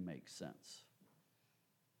 15 makes sense.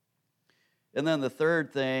 And then the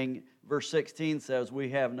third thing, verse 16 says,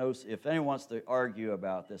 if anyone wants to argue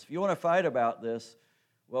about this, if you want to fight about this,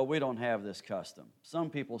 well, we don't have this custom. Some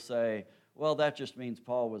people say, well, that just means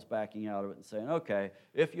Paul was backing out of it and saying, okay,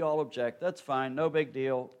 if you all object, that's fine, no big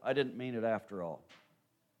deal, I didn't mean it after all.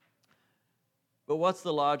 But what's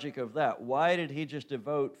the logic of that? Why did he just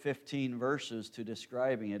devote 15 verses to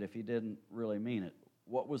describing it if he didn't really mean it?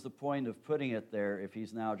 What was the point of putting it there if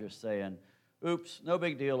he's now just saying, oops, no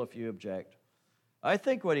big deal if you object? I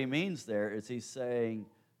think what he means there is he's saying,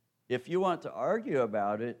 if you want to argue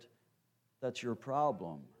about it, that's your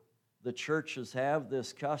problem. The churches have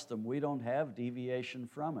this custom. We don't have deviation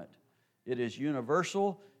from it. It is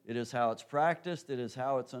universal. It is how it's practiced. It is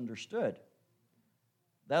how it's understood.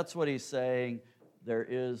 That's what he's saying.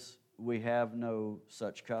 We have no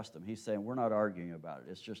such custom. He's saying we're not arguing about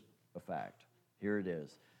it. It's just a fact. Here it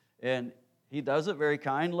is. And he does it very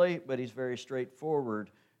kindly, but he's very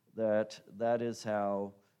straightforward that is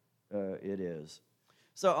how it is.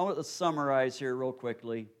 So I want to summarize here real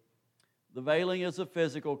quickly. The veiling is a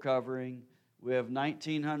physical covering. We have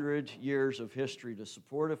 1,900 years of history to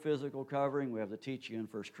support a physical covering. We have the teaching in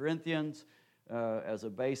 1 Corinthians as a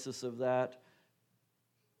basis of that.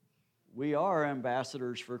 We are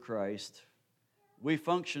ambassadors for Christ. We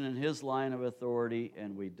function in His line of authority,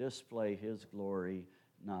 and we display His glory,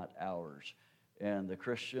 not ours. And the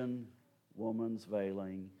Christian woman's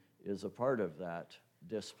veiling is a part of that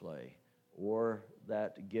display, or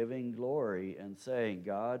that giving glory and saying,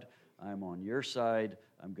 God, I'm on your side.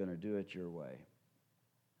 I'm going to do it your way.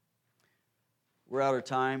 We're out of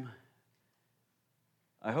time.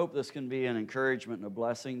 I hope this can be an encouragement and a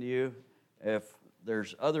blessing to you. If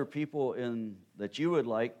there's other people that you would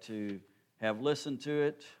like to have listened to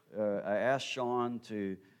it, I asked Sean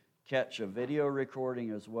to catch a video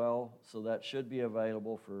recording as well, so that should be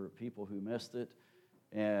available for people who missed it,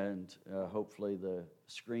 and hopefully the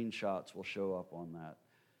screenshots will show up on that.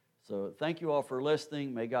 So thank you all for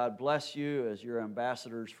listening. May God bless you as your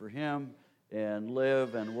ambassadors for Him and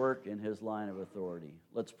live and work in His line of authority.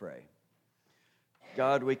 Let's pray.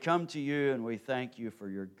 God, we come to you and we thank you for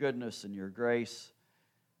your goodness and your grace.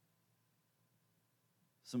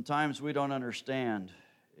 Sometimes we don't understand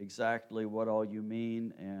exactly what all you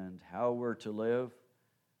mean and how we're to live.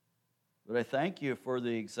 But I thank you for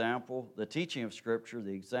the example, the teaching of Scripture,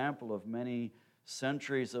 the example of many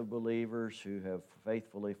centuries of believers who have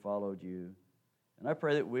faithfully followed you. And I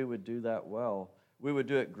pray that we would do that well. We would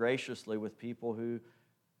do it graciously with people who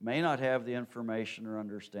may not have the information or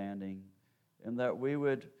understanding, and that we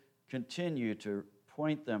would continue to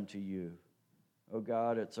point them to you. Oh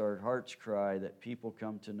God, it's our heart's cry that people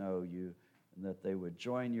come to know you and that they would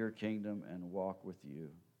join your kingdom and walk with you.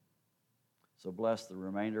 So bless the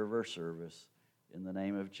remainder of our service. In the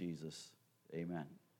name of Jesus, amen.